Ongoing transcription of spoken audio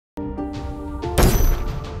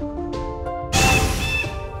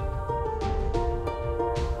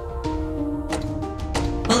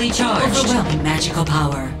Fully charged. Overwhelming magical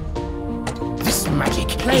power. This magic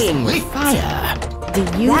playing with fire. The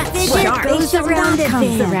youth that goes around and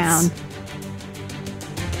comes around.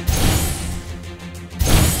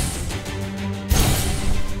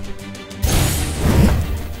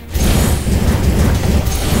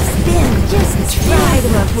 Just try to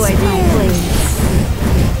avoid my blades.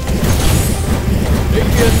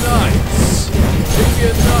 Indian Knights!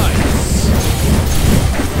 Indian Knights!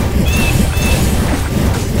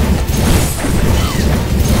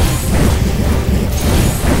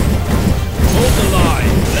 Hold the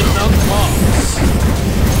line, let none pass.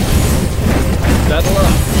 Saddle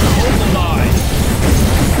up, hold the line.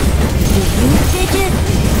 Do you fidget?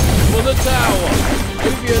 For the tower,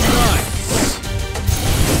 Indian Knights!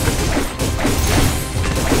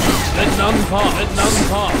 Let none pass, let none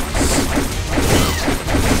pass.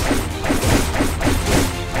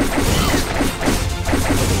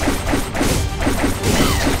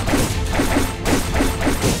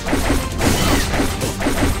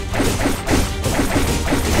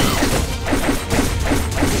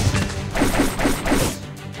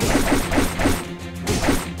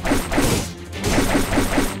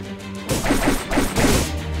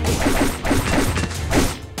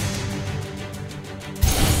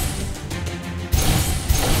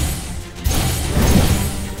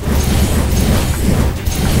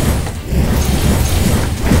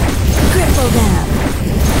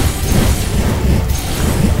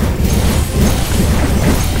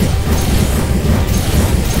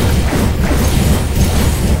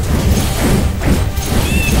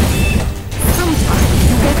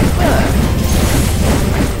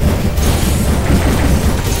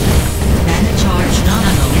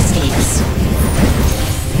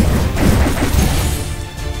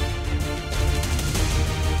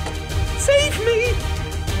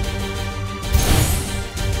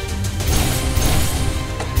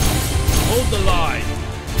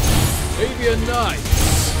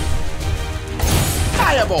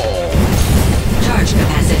 Fireball! Charge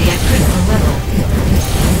capacity at critical level.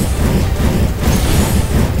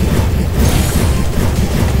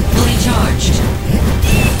 Fully charged.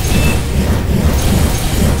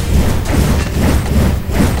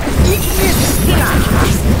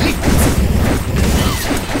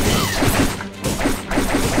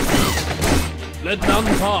 Let none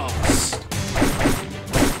pass.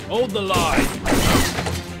 Hold the line.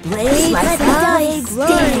 Blades like the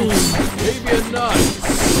glory. Arabian Nights.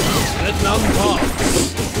 Let none pass.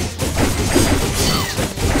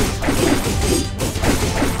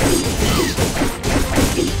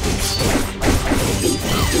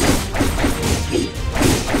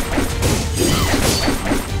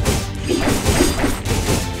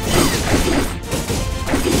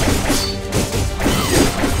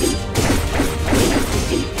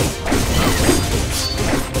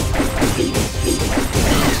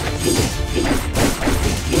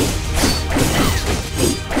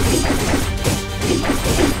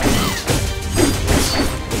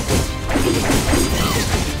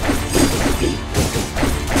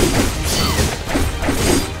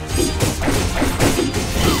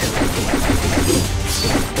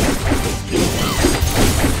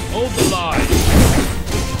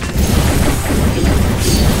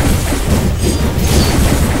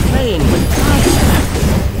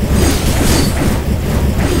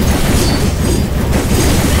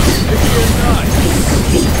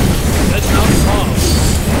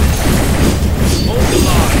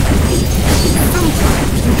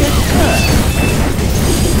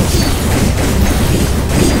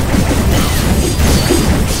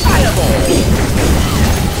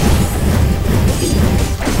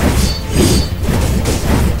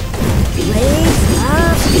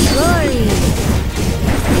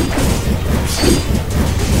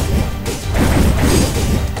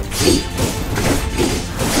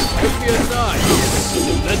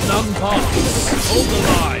 Hold the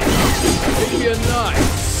line. Arabian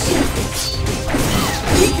Nights.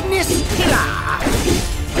 Ignis Pillar.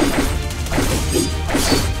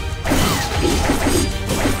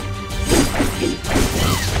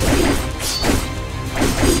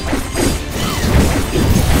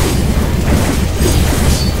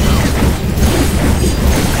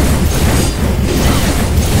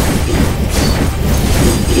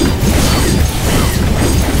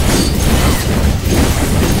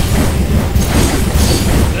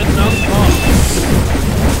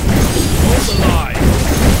 Hold the line.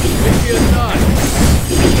 Arabian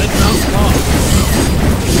Nights.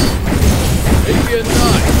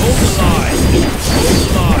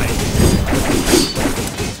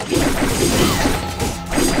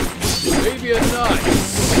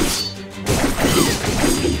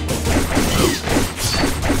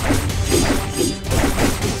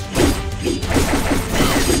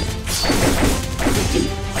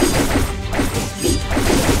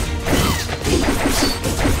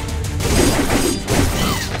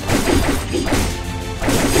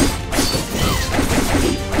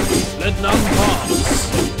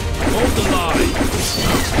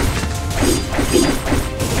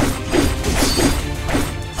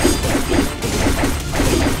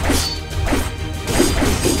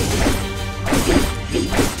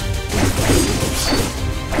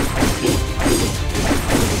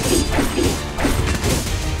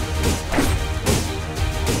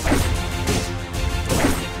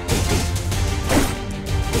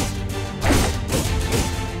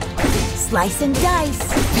 Slice and dice.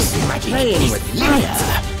 This magic is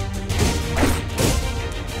fire.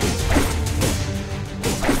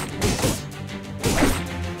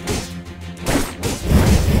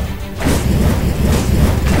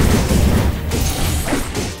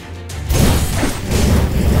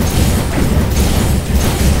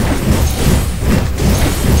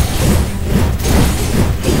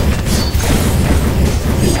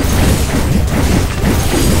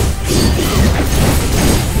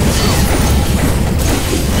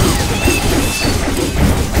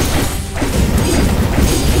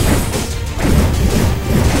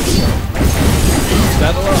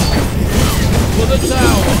 Settle up. For the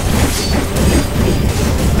tower.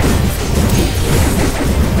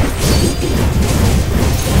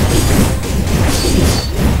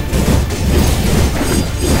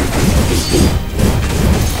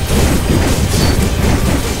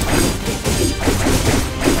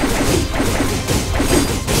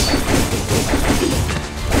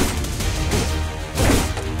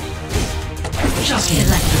 Shock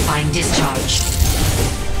electrifying discharge.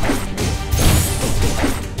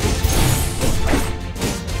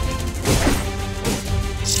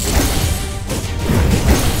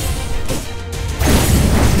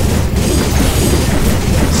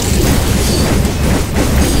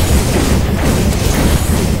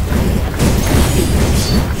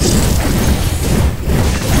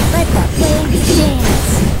 Let the flames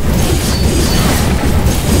dance.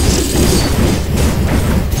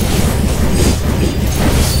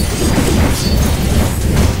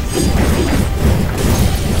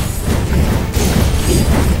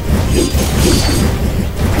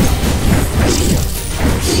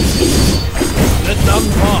 Let none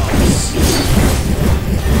pass.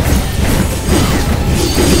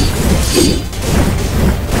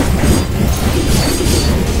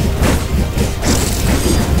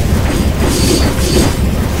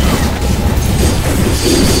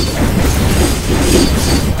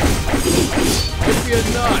 Give me a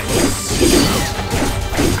nice.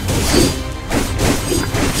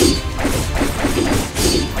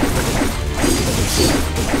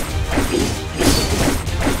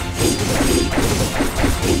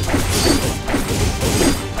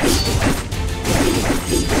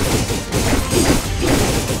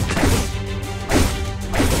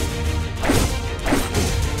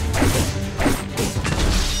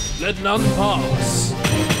 Let none pass.